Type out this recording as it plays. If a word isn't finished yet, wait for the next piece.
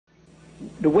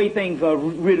the way things are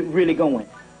really going.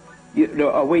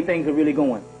 The way things are really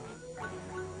going.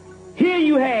 Here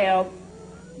you have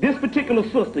this particular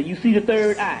sister. You see the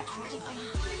third eye.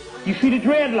 You see the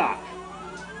dreadlocks,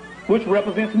 which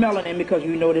represents melanin, because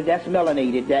you know that that's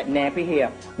melanated, that nappy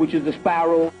hair, which is the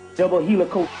spiral double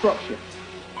helical structure,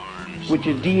 which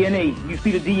is DNA. You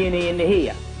see the DNA in the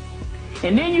hair.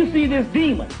 And then you see this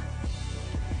demon.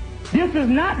 This is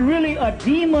not really a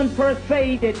demon per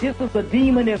se, that this is a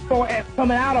demon as far as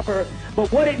coming out of her,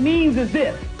 but what it means is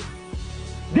this.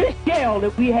 This shell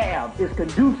that we have is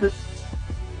conducive,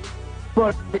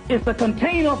 but it's a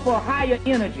container for higher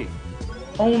energy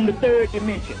on the third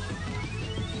dimension.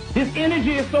 This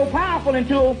energy is so powerful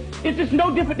until it's just no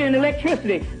different than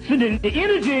electricity. So the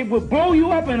energy will blow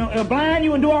you up and blind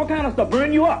you and do all kinds of stuff,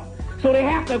 burn you up. So they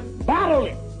have to bottle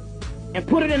it and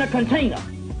put it in a container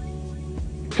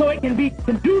so it can be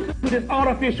conducive to this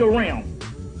artificial realm.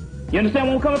 You understand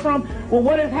where I'm coming from? Well,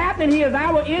 what is happening here is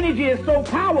our energy is so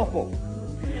powerful,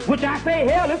 which I say,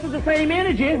 hell, this is the same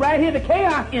energy right here, the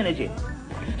chaos energy.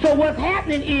 So what's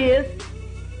happening is,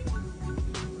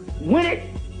 when it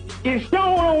is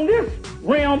shown on this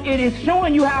realm, it is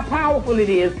showing you how powerful it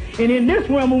is. And in this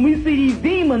realm, when we see these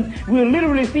demons, we're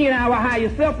literally seeing our higher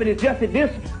self. And it's just that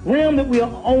this realm that we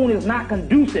own is not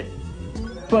conducive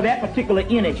for that particular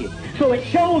energy. So it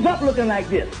shows up looking like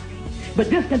this. But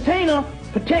this container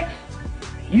protects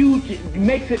you,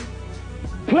 makes it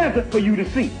pleasant for you to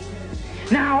see.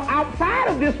 Now, outside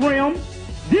of this realm,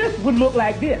 this would look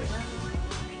like this.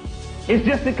 It's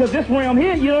just because this realm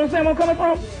here, you understand where I'm coming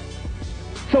from?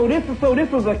 So this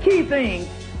is a key thing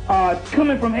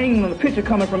coming from England, a picture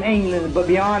coming from England, but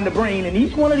beyond the brain. And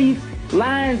each one of these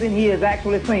lines in here is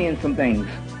actually saying some things.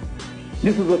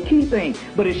 This is a key thing,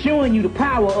 but it's showing you the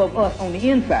power of us on the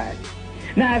inside.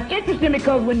 Now, it's interesting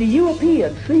because when the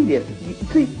Europeans see this, you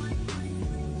see,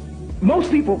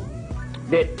 most people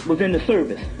that was in the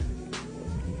service,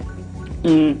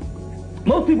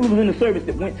 most people who was in the service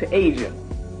that went to Asia,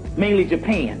 mainly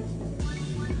Japan,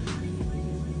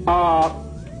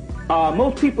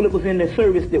 most people that was in the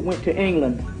service that went to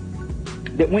England,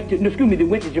 that went to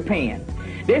Japan,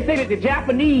 they say that the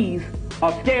Japanese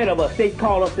are scared of us. They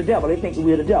call us the devil. They think that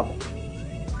we're the devil.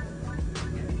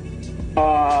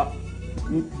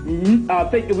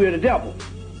 Think that we're the devil.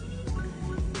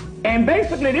 And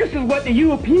basically, this is what the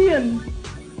European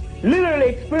literally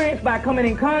experienced by coming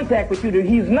in contact with you.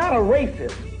 He's not a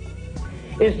racist.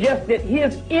 It's just that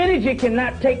his energy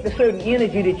cannot take the certain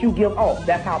energy that you give off.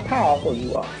 That's how powerful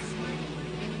you are.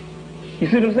 You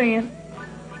see what I'm saying?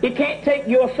 It can't take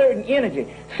your certain energy.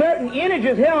 Certain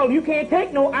energies, hell, you can't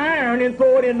take no iron and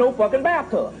throw it in no fucking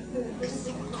bathtub.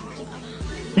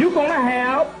 You're gonna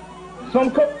have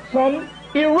some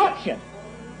eruption.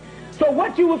 So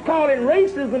what you was calling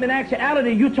racism, in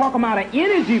actuality, you're talking about an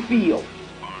energy field.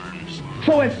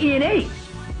 So it's innate.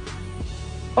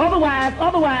 Otherwise,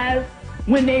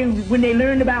 when they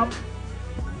learned about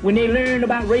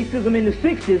racism in the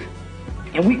 60s,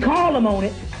 and we called them on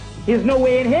it, there's no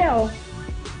way in hell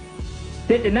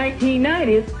that the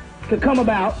 1990s could come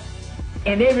about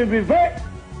and they would revert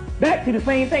back to the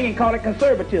same thing and call it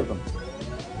conservatism,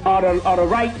 or the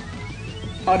right,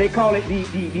 or they call it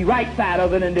the right side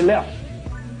of it and the left,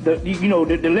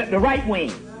 the right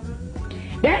wing.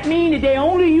 That means that they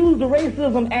only use the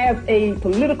racism as a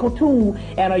political tool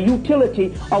and a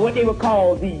utility, or what they would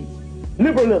call the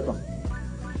liberalism.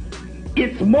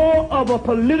 It's more of a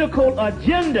political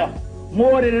agenda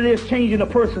more than it is changing a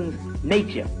person's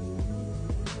nature.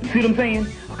 You see what I'm saying?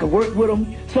 I can work with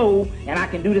them, and I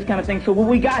can do this kind of thing. So what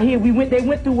we got here, they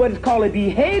went through what is called a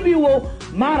behavioral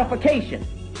modification.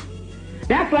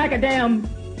 That's like a damn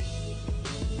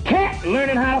cat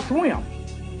learning how to swim.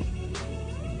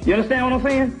 You understand what I'm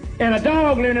saying? And a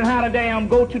dog learning how to damn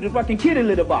go to the fucking kitty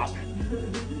litter box.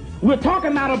 We're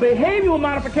talking about a behavioral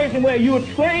modification where you're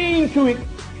trained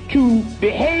to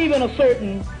behave in a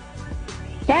certain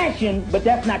fashion, but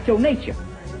that's not your nature.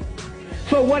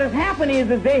 So what has happened is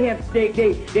they had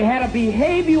a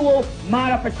behavioral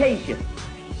modification.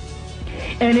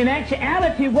 And in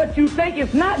actuality, what you think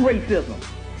is not racism.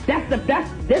 That's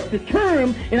the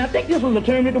term, and I think this was the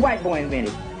term that the white boy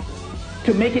invented,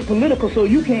 to make it political so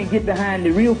you can't get behind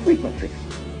the real frequency.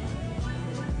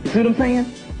 You see what I'm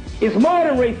saying? It's more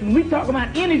than racism. We talk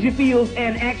about energy fields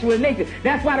and actual nature.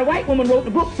 That's why the white woman wrote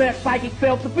the book Psychic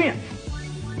Self-Defense,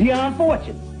 Beyond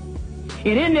Fortune.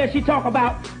 And in there she talk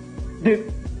about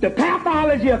the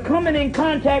pathology of coming in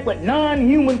contact with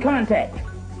non-human contact.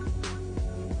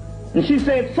 And she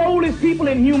said soulless people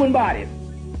in human bodies.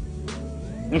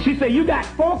 And she said you got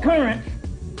 4 currents.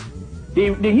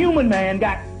 The human man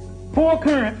got 4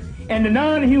 currents, And the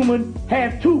non-human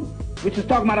has two, which is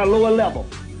talking about a lower level.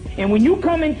 And when you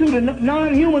come into the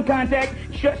non-human contact,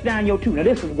 it shuts down your two. Now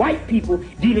this is white people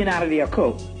dealing out of their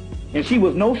occult. And she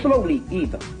was no slow leak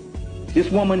either.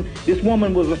 This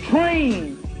woman was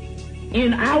trained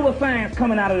in our science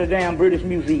coming out of the damn British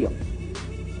Museum.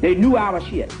 They knew our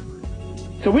shit.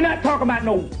 So we're not talking about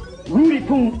no Rudy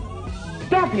Poon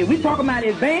stuff here. We're talking about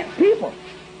advanced people.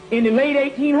 In the late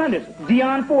 1800s,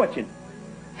 Dion Fortune.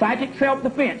 Psychic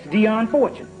self-defense, Dion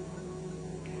Fortune.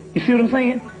 You see what I'm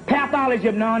saying? Pathology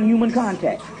of non-human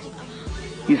contact.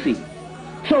 You see.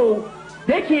 So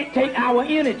they can't take our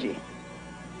energy.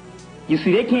 You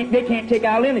see, they can't take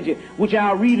our energy, which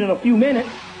I'll read in a few minutes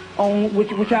on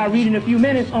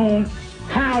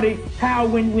how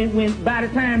when by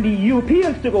the time the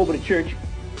Europeans took over the church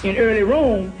in early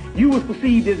Rome, you was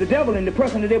perceived as the devil, and the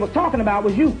person that they was talking about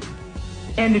was you,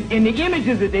 and the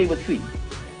images that they would see.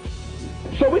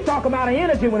 So we talk about an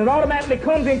energy when it automatically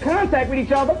comes in contact with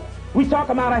each other. We talk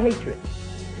about a hatred.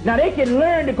 Now they can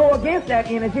learn to go against that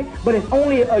energy, but it's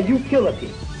only a utility.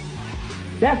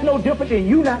 That's no different than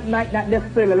you not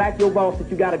necessarily like your boss that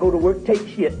you got to go to work, take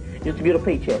shit just to get a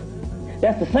paycheck.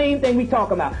 That's the same thing we talk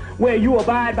about, where you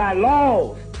abide by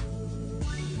laws.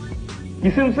 You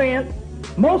see what I'm saying?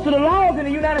 Most of the laws in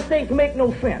the United States make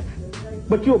no sense,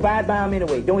 but you abide by them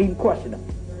anyway. Don't even question them.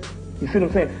 You see what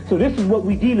I'm saying? So this is what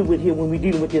we're dealing with here when we're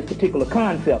dealing with this particular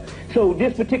concept. So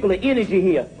this particular energy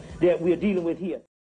here that we're dealing with here.